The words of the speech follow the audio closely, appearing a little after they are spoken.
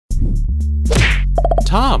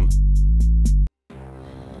Tom?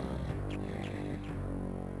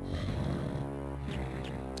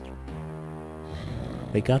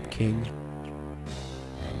 Wake up, King.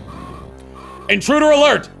 Intruder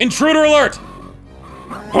alert! Intruder alert!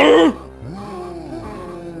 Huh?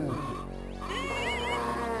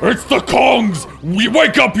 It's the Kongs! We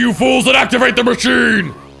wake up, you fools, and activate the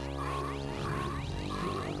machine!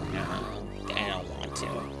 No, I don't want to.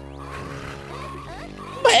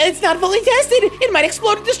 But it's not fully tested! It might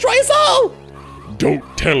explode and destroy us all! Don't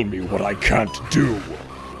tell me what I can't do.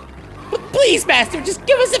 But please, Master, just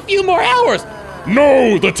give us a few more hours!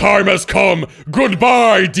 No, the time has come!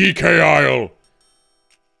 Goodbye, DK Isle!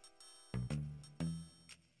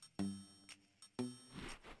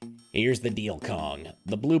 Here's the deal, Kong.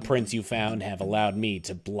 The blueprints you found have allowed me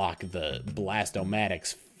to block the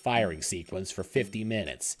Blast-O-Matic's firing sequence for 50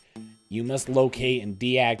 minutes. You must locate and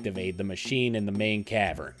deactivate the machine in the main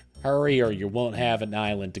cavern. Hurry or you won't have an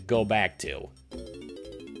island to go back to.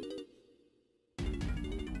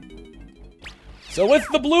 So with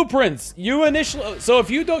the blueprints, so if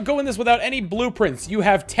you don't go in this without any blueprints, you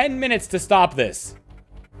have 10 minutes to stop this.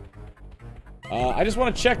 I just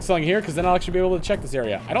want to check something here, because then I'll actually be able to check this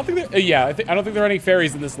area. I don't think there, I don't think there are any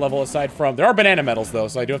fairies in this level aside from, there are banana medals though,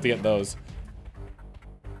 so I do have to get those.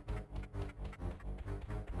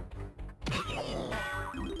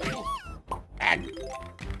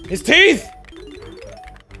 His teeth!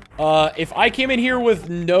 If I came in here with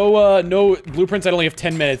no blueprints, I'd only have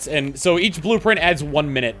 10 minutes, and so each blueprint adds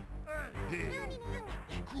 1 minute.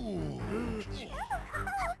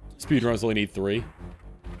 Speedruns only need 3.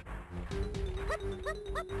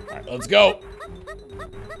 Alright, let's go!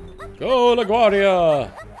 Go,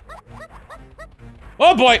 LaGuardia!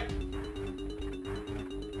 Oh boy!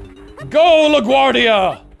 Go,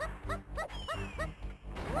 LaGuardia!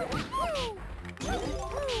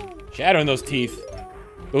 Shattering those teeth.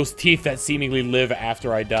 Those teeth that seemingly live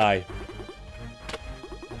after I die.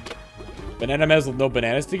 Banana mez with no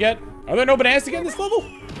bananas to get? Are there no bananas to get in this level?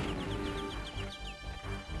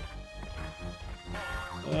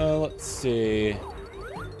 Let's see.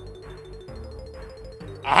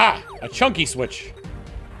 Aha! A chunky switch.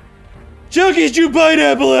 Chunky chew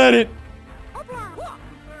pineapple at it!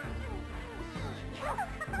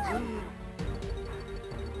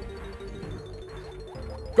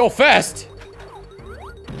 Go fast!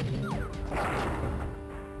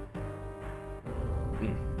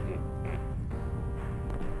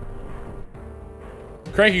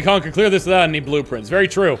 Cranky Kong can clear this without any blueprints. Very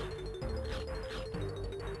true.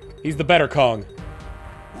 He's the better Kong.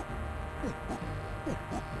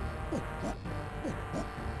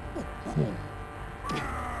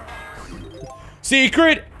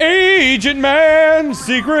 Secret Agent Man!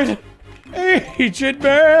 Secret Agent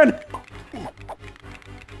Man!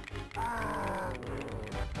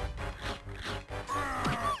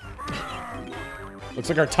 Looks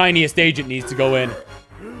like our tiniest agent needs to go in.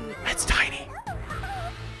 That's tiny.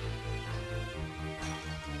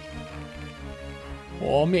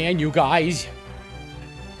 Oh man, you guys.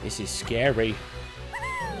 This is scary.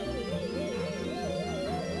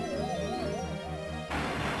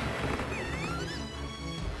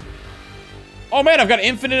 Oh man, I've got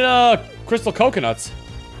infinite crystal coconuts.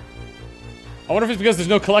 I wonder if it's because there's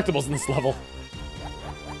no collectibles in this level.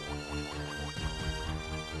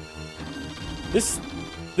 This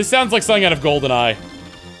sounds like something out of GoldenEye.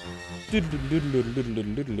 I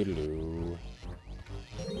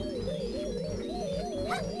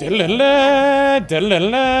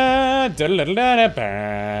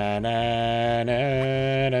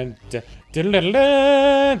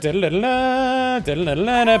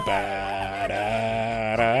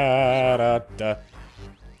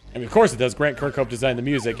mean, of course it does. Grant Kirkhope designed the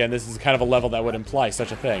music, and this is kind of a level that would imply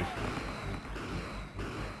such a thing.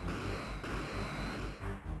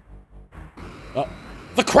 Oh,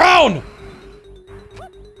 the crown!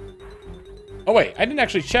 Oh wait, I didn't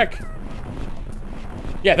actually check.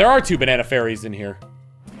 Yeah, there are 2 banana fairies in here.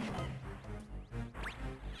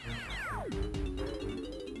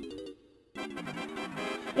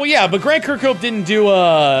 Well, yeah, but Grant Kirkhope didn't do,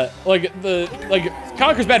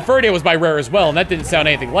 Conker's Bad Fur Day was by Rare as well, and that didn't sound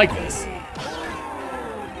anything like this.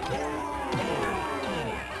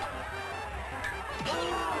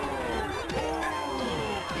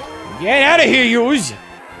 Get out of here, yous!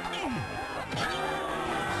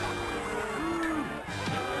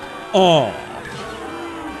 Oh.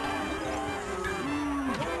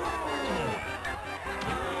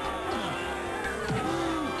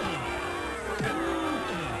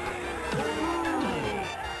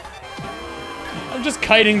 I'm just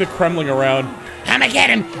kiting the Kremling around. I'ma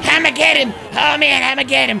get him! I'ma get him! Oh man, I'ma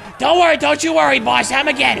get him! Don't worry, don't you worry, boss,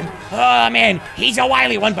 I'ma get him! Oh man, he's a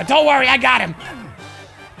wily one, but don't worry, I got him!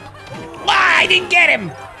 Ah, I didn't get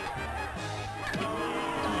him!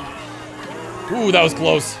 Ooh, that was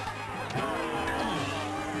close.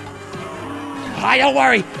 Ah, don't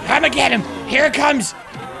worry, I'ma get him! Here it comes!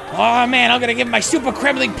 Oh man, I'm gonna give him my super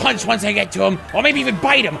Kremling punch once I get to him, or maybe even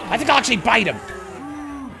bite him. I think I'll actually bite him.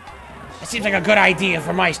 That seems like a good idea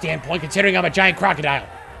from my standpoint, considering I'm a giant crocodile.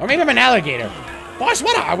 Or maybe I'm an alligator. Boss,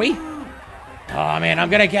 what are we? Oh man, I'm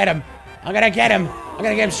gonna get him. I'm gonna get him. I'm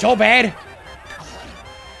gonna get him so bad.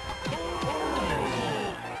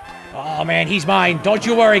 Oh man, he's mine. Don't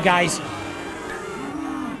you worry, guys.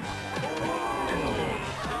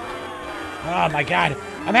 Oh my god.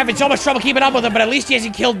 I'm having so much trouble keeping up with him, but at least he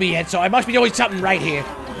hasn't killed me yet, so I must be doing something right here.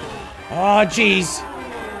 Oh, jeez.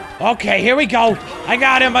 Okay, here we go. I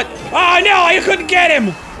got him, but... Oh, no! I couldn't get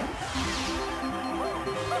him!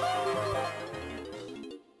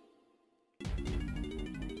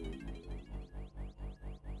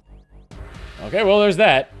 Okay, well, there's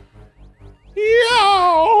that.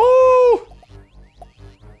 Yo!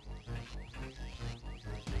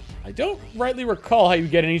 I don't rightly recall how you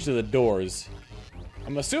get in each of the doors.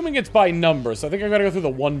 I'm assuming it's by number, so I think I gotta go through the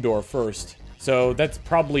one door first. So that's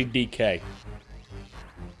probably DK.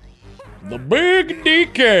 The big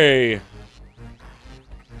DK!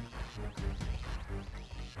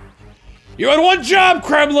 You had one job,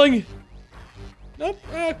 Kremling! Nope,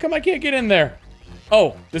 come, I can't get in there.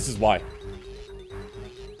 Oh, this is why.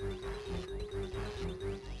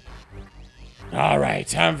 Alright,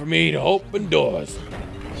 time for me to open doors.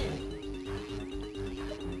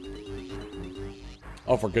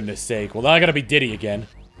 Oh, for goodness sake. Well, now I gotta be Diddy again.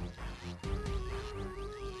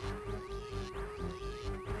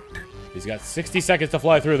 He's got 60 seconds to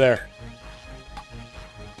fly through there.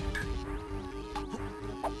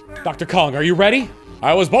 Dr. Kong, are you ready?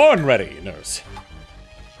 I was born ready, nurse.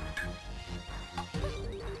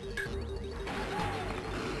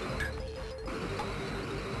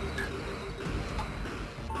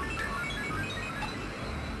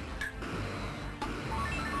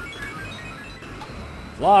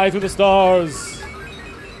 Fly through the stars.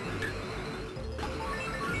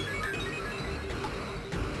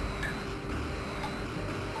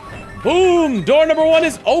 Boom! Door number 1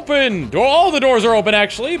 is open! All the doors are open,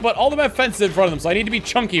 actually, but all of them have fences in front of them, so I need to be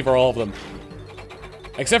chunky for all of them.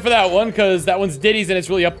 Except for that one, because that one's Diddy's and it's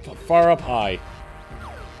really up, far up high.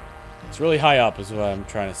 It's really high up, is what I'm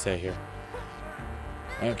trying to say here.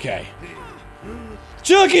 Okay.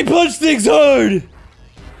 Chunky punch things hard!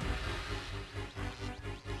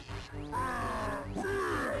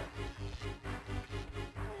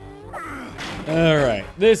 Alright,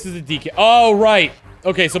 this is a DK. Oh, right.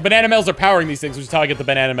 Okay, so banana medals are powering these things, which is how I get the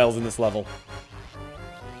banana medals in this level.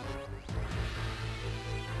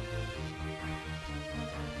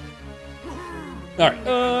 Alright,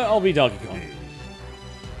 I'll be Donkey Kong.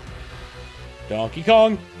 Donkey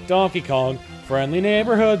Kong, Donkey Kong, friendly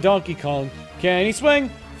neighborhood Donkey Kong. Can he swing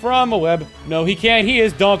from a web? No, he can't. He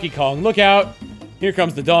is Donkey Kong. Look out. Here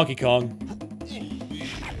comes the Donkey Kong.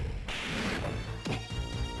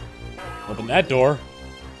 Open that door.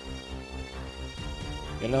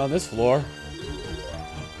 Get it on this floor.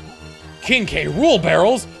 King K rule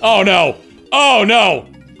barrels? Oh no! Oh no!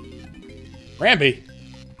 Ramby.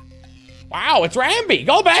 Wow, it's Ramby!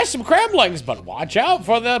 Go bash some Kremlings, but watch out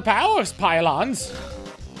for the power pylons.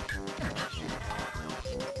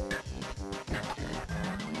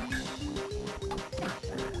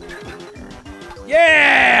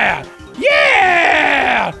 Yeah!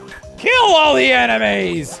 Yeah! Kill all the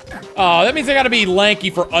enemies! Oh, that means I gotta be lanky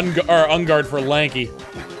for Unguard for lanky.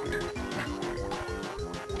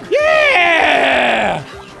 Yeah!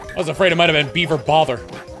 I was afraid it might have been Beaver Bother.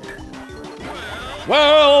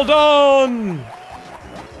 Well done!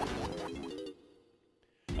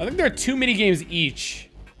 I think there are 2 minigames each.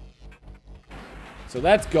 So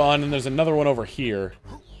that's gone, and there's another one over here.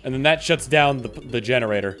 And then that shuts down the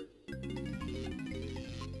generator.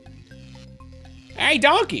 Hey,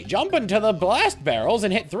 Donkey, jump into the blast barrels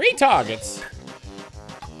and hit 3 targets.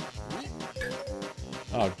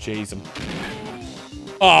 Oh, jeez.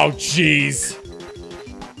 Oh, jeez.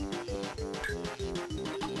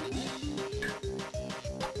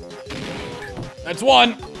 That's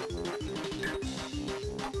 1.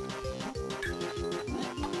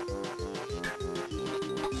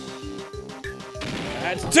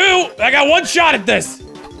 That's 2. I got 1 shot at this.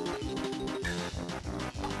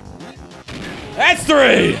 That's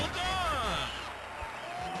 3.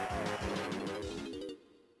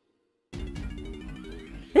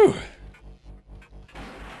 Whew.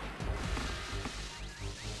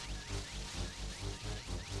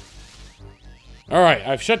 Alright,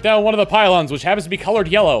 I've shut down one of the pylons, which happens to be colored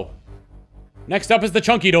yellow. Next up is the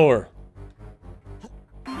chunky door.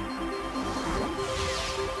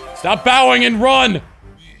 Stop bowing and run!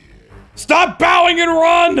 Stop bowing and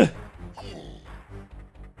run!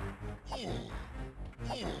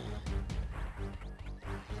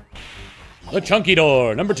 The chunky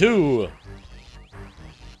door, number 2.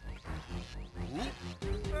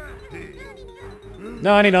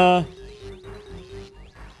 Na-ni-na.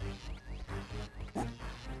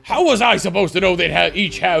 How was I supposed to know they'd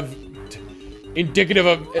each have indicative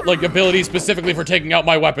of, like, abilities specifically for taking out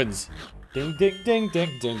my weapons? Ding, ding, ding,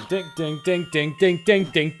 ding, ding, ding, ding, ding, ding, ding, ding,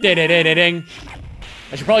 ding, ding, ding, ding, ding.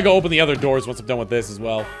 I should probably go open the other doors once I'm done with this as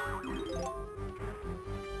well.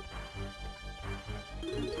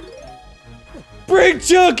 Bring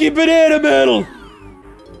Chunky banana metal!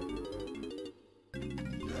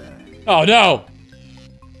 Oh no!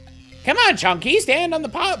 Come on, Chunky, stand on the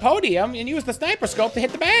podium and use the sniper scope to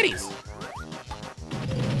hit the baddies.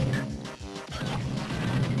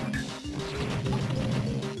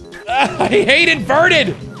 I hate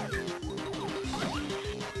inverted!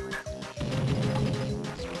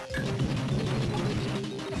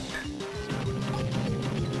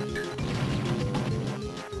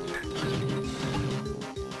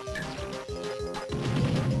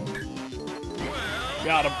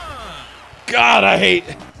 Got him. God, I hate.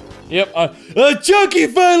 Yep, Chunky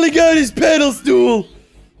finally got his pedal stool!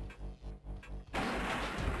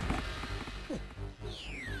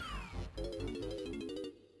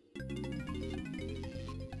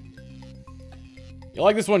 You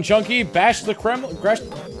like this one, Chunky? Bash the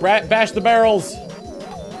bash the barrels.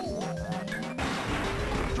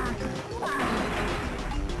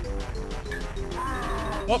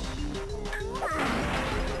 Oh.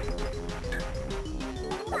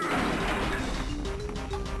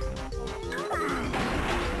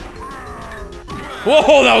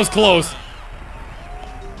 Whoa, that was close.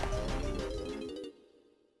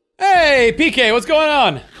 Hey, PK, what's going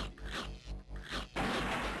on?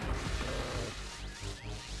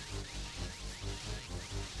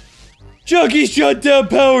 Chunky shut down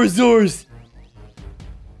power source.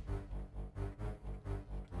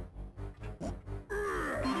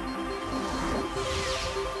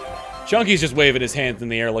 Chunky's just waving his hands in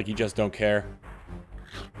the air like he just don't care.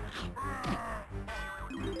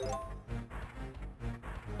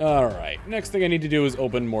 Alright, next thing I need to do is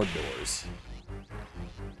open more doors.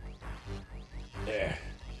 There.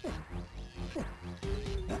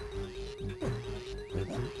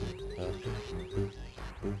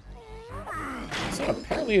 So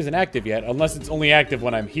apparently isn't active yet, unless it's only active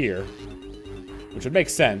when I'm here. Which would make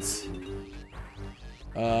sense.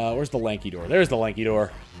 Where's the lanky door? There's the lanky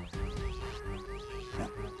door.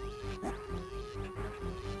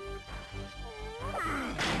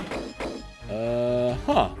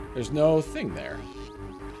 Huh. There's no thing there.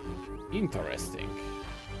 Interesting.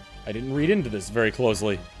 I didn't read into this very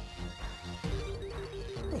closely.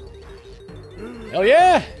 Hell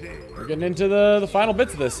yeah! We're getting into the final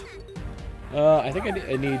bits of this. I think I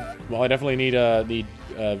need, well, I definitely need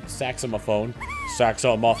saxophone.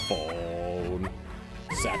 Saxophone.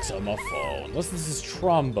 Saxophone. Unless this is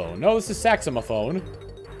trombone. No, this is saxophone.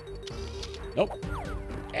 Nope.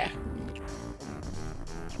 Yeah.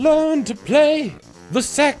 Learn to play the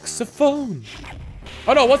saxophone.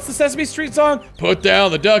 Oh no, what's the Sesame Street song? Put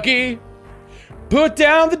down the ducky. Put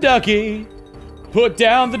down the ducky. Put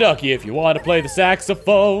down the ducky if you want to play the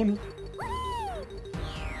saxophone.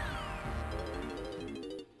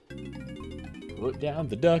 Put down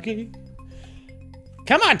the ducky.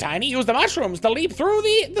 Come on, Tiny, use the mushrooms to leap through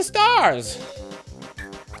the stars.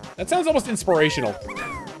 That sounds almost inspirational.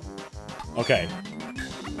 Okay.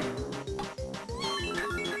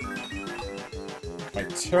 If I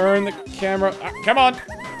turn the camera, come on.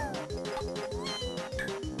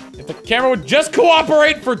 If the camera would just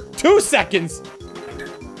cooperate for 2 seconds.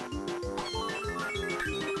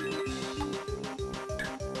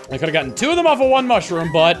 I could have gotten 2 of them off of 1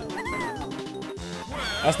 mushroom, but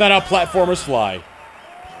that's not how platformers fly.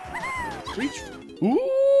 Reach.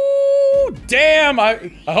 Ooh, damn!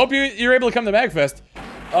 I hope you're able to come to MagFest.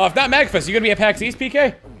 If not MagFest, you gonna be at PAX East,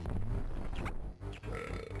 PK?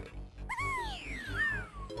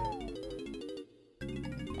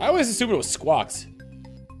 I always assumed it was Squawks.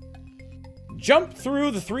 Jump through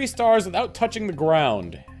the 3 stars without touching the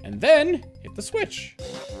ground, and then hit the switch.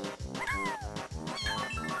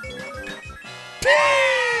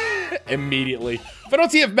 Immediately. If I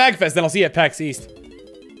don't see it at MagFest, then I'll see it at PAX East.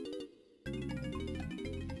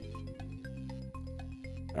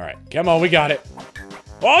 Alright, come on, we got it.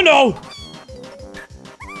 Oh no!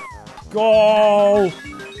 Go!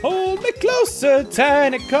 Hold me closer,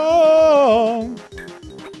 tiny Kong.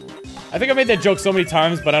 I think I made that joke so many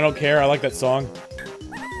times, but I don't care. I like that song.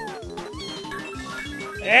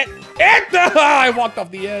 I walked off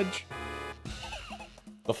the edge.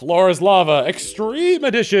 The floor is lava, extreme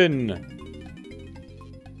edition.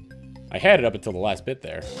 I had it up until the last bit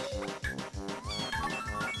there.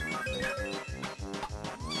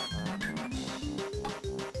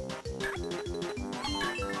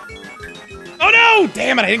 Oh no!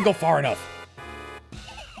 Damn it, I didn't go far enough.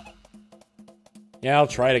 Yeah, I'll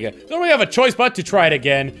try it again. Don't really have a choice but to try it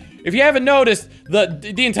again. If you haven't noticed,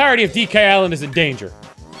 the entirety of DK Island is in danger.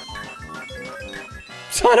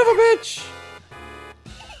 Son of a bitch!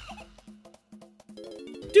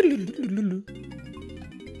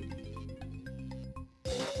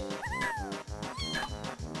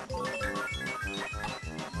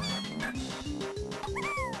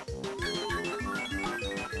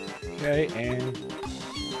 Okay, and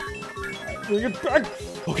bring it back.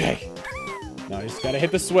 Okay. Now I just gotta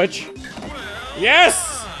hit the switch.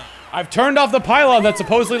 Yes! I've turned off the pylon that's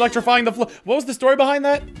supposedly electrifying the floor. What was the story behind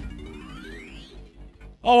that?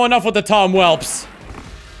 Oh, enough with the Tom Welps.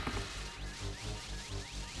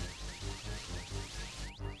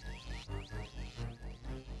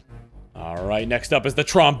 Alright, next up is the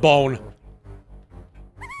trombone.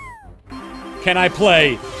 Can I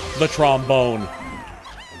play the trombone?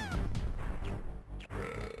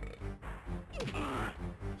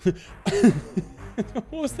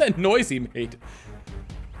 What was that noise he made?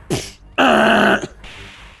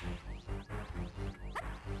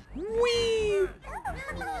 Whee!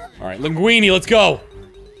 Alright, Linguini, let's go!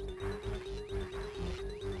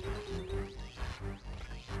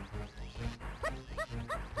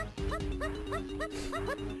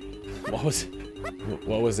 What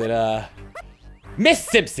was it, Miss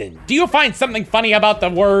Simpson, do you find something funny about the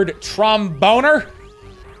word tromboner?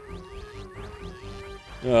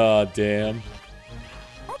 Oh, damn.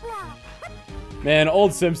 Man,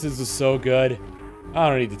 old Simpsons is so good. I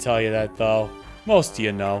don't need to tell you that, though. Most of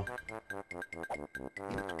you know.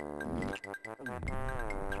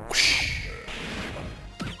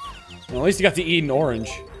 Well, at least you got to eat an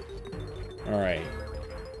orange. Alright.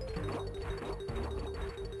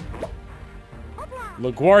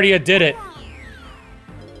 LaGuardia did it.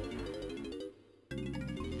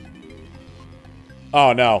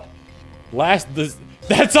 Oh, no. Blast the...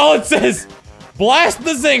 That's all it says! Blast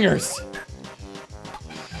the zingers!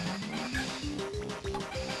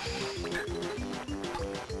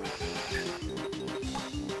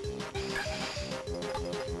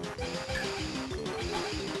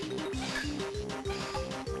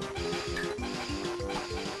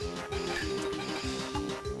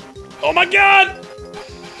 Oh my god!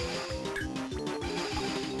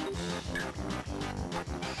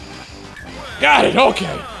 Got it,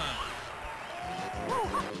 okay.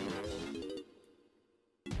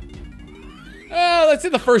 Let's say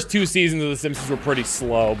the first 2 seasons of The Simpsons were pretty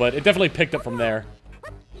slow, but it definitely picked up from there.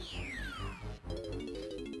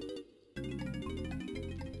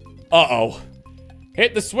 Uh-oh.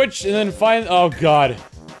 Hit the switch and then find... Oh, God.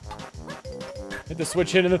 Hit the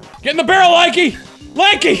switch, hit and then... Get in the barrel, Lanky!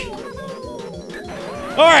 Lanky!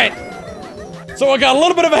 Alright. So I got a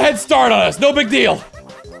little bit of a head start on us. No big deal.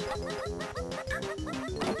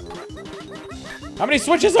 How many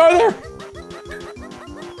switches are there?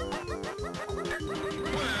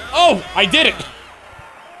 Oh, I did it!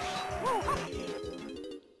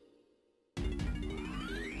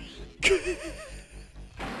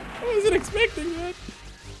 I wasn't expecting that.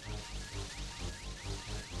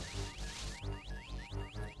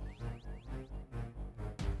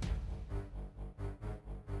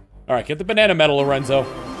 Alright, get the banana medal, Lorenzo.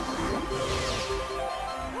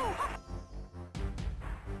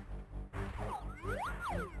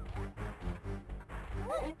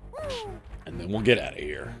 And then we'll get out of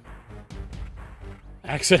here.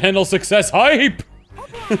 Accidental success hype!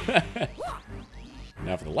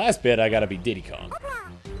 Now for the last bit, I gotta be Diddy Kong.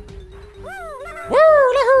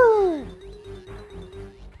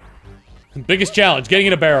 Biggest challenge, getting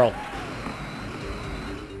in a barrel.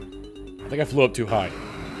 I think I flew up too high.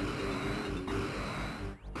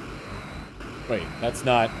 Wait, that's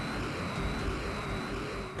not...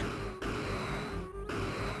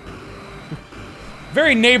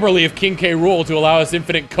 Very neighborly of King K. Rool to allow us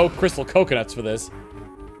infinite crystal coconuts for this.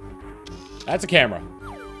 That's a camera.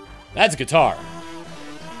 That's a guitar.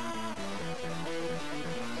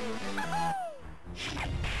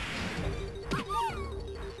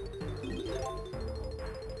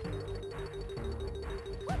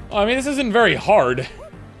 Well, I mean, this isn't very hard.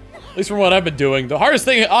 At least from what I've been doing. The hardest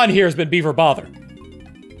thing on here has been Beaver Bother.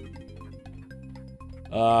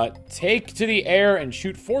 Take to the air and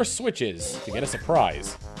shoot 4 switches to get a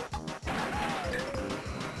surprise.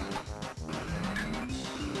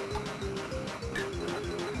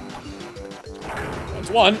 That's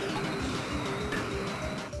 1.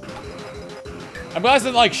 I'm glad I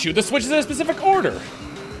didn't, like, shoot the switches in a specific order.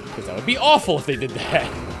 Because that would be awful if they did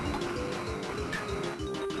that.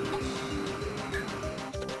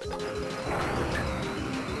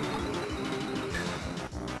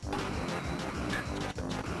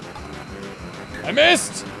 I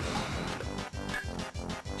missed!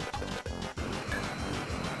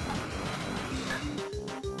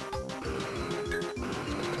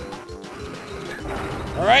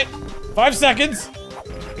 Alright, 5 seconds.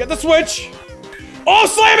 Get the switch. Oh,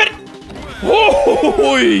 slam it!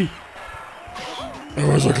 Oh, that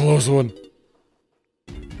was a close one.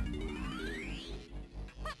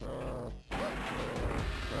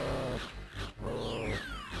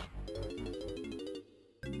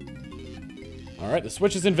 Alright, the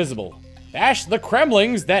switch is invisible. Bash the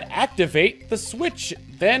Kremlings that activate the switch,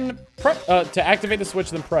 then to activate the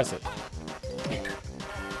switch, then press it.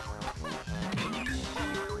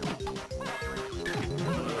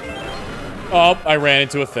 Oh, I ran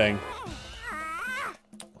into a thing.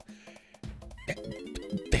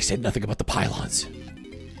 They said nothing about the pylons.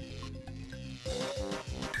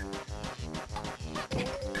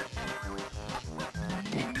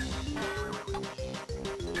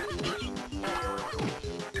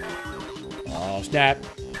 Oh, snap.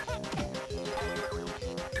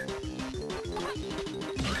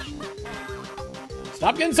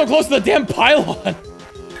 Stop getting so close to the damn pylon.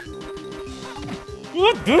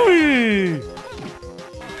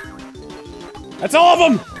 That's all of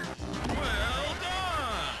them!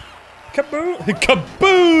 Kaboom!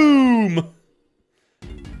 Kaboom!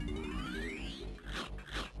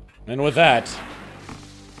 And with that,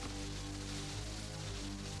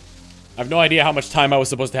 I have no idea how much time I was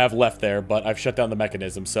supposed to have left there, but I've shut down the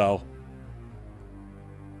mechanism, so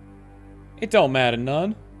it don't matter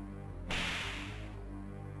none.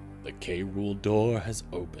 The K-Rule door has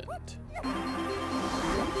opened.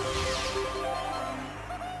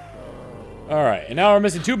 Alright, and now we're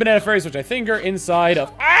missing 2 banana fairies, which I think are inside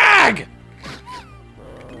of... AG!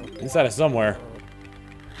 Inside of somewhere.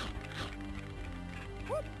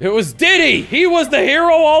 It was Diddy! He was the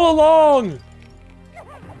hero all along!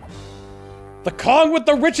 The Kong with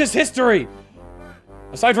the richest history!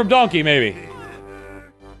 Aside from Donkey, maybe.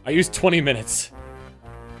 I used 20 minutes.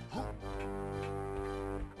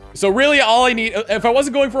 So really, all I need... If I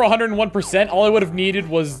wasn't going for 101%, all I would have needed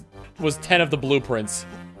was 10 of the blueprints.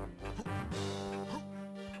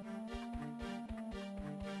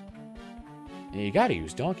 Yeah, you gotta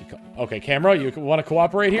use Donkey Kong. Okay, camera, you want to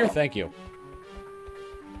cooperate here? Thank you.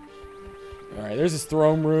 Alright, there's this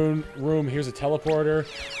throne room. Here's a teleporter.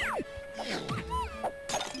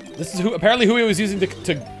 This is apparently who he was using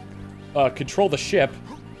to control the ship.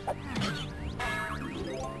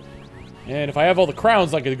 And if I have all the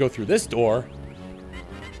crowns, I could go through this door.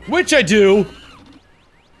 Which I do!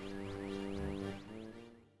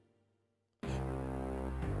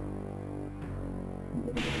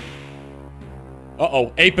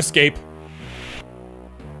 Uh-oh, ape escape.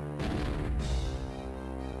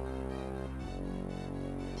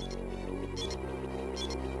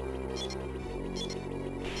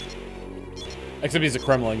 Except he's a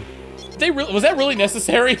Kremling. Was that really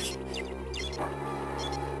necessary?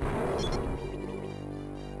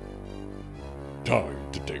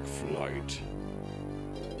 Time to take flight.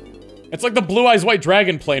 It's like the Blue Eyes White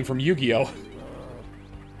Dragon plane from Yu-Gi-Oh!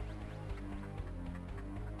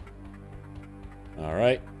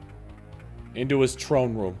 Alright. Into his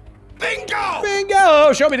throne room. Bingo!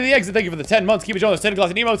 Bingo! Show me to the exit. Thank you for the 10 months. Keep it showing those 10 class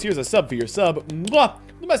and emotes. Here's a sub for your sub. Mwah!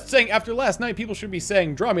 The best saying after last night, people should be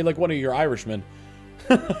saying, draw me like one of your Irishmen.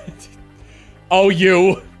 Oh,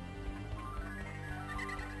 you!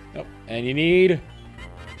 Nope. And you need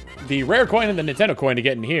the rare coin and the Nintendo coin to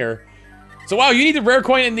get in here. So wow, you need the rare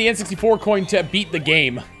coin and the N64 coin to beat the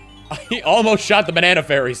game. I almost shot the banana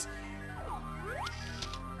fairies.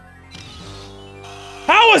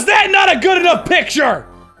 How is that not a good enough picture?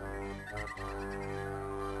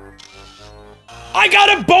 I got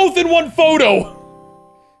them both in one photo.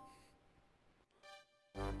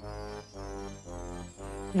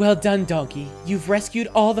 Well done, Donkey. You've rescued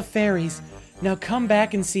all the fairies. Now come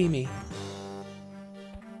back and see me.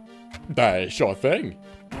 Sure thing.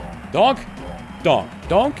 Donkey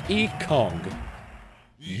Kong.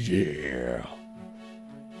 Yeah.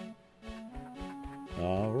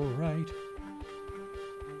 Alright.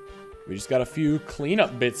 We just got a few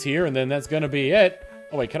cleanup bits here, and then that's gonna be it.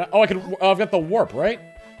 Oh wait, can I? Oh, I've got the warp, right?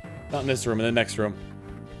 Not in this room, in the next room.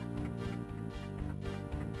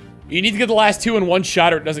 You need to get the last 2 in one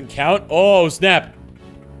shot or it doesn't count. Oh, snap.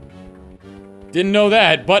 Didn't know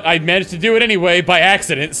that, but I managed to do it anyway by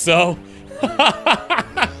accident, so.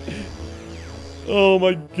 Oh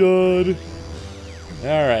my god.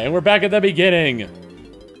 Alright, and we're back at the beginning.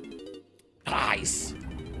 Nice.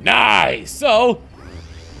 Nice. So,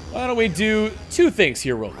 why don't we do 2 things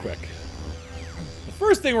here real quick. The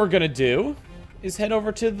first thing we're gonna do is head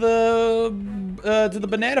over to the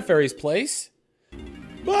Banana Fairy's place.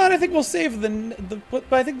 But I think we'll save but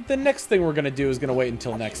I think the next thing we're gonna do is gonna wait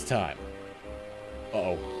until next time.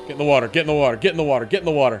 Uh-oh. Get in the water, get in the water, get in the water, get in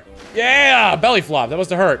the water. Yeah! Belly flop, that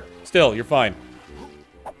must have hurt. Still, you're fine.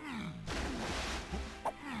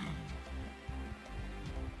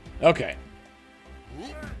 Okay.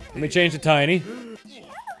 Let me change to Tiny.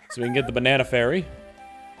 So we can get the Banana Fairy.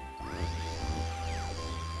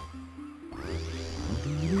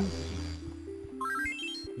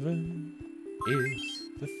 Is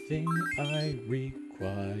the thing I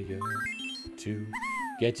require to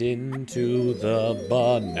get into the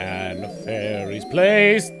Banana Fairy's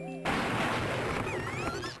place.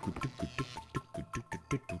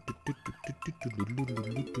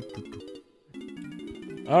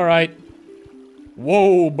 All right.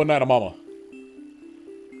 Whoa, Banana Mama.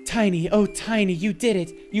 Tiny, oh Tiny, you did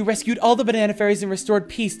it. You rescued all the Banana Fairies and restored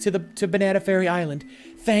peace to Banana Fairy Island.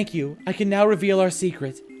 Thank you. I can now reveal our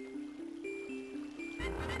secret.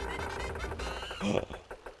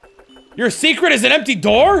 Your secret is an empty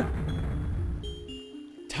door?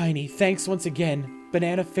 Tiny, thanks once again.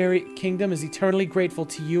 Banana Fairy Kingdom is eternally grateful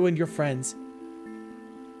to you and your friends.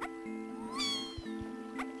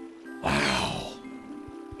 Wow.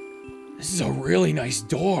 This is a really nice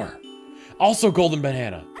door. Also golden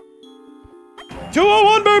banana.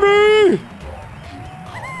 201, baby!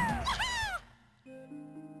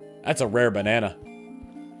 That's a rare banana.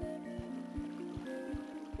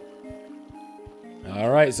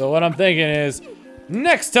 Alright, so what I'm thinking is,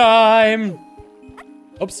 next time...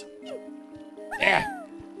 Oops. Yeah.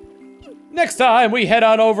 Next time, we head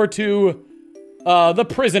on over to, the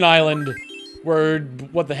prison island. Where,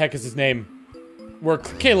 what the heck is his name? Where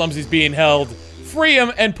K-Lumsy's being held. Free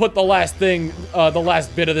him and put the last thing, the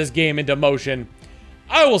last bit of this game into motion.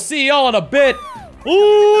 I will see y'all in a bit.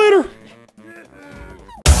 Later.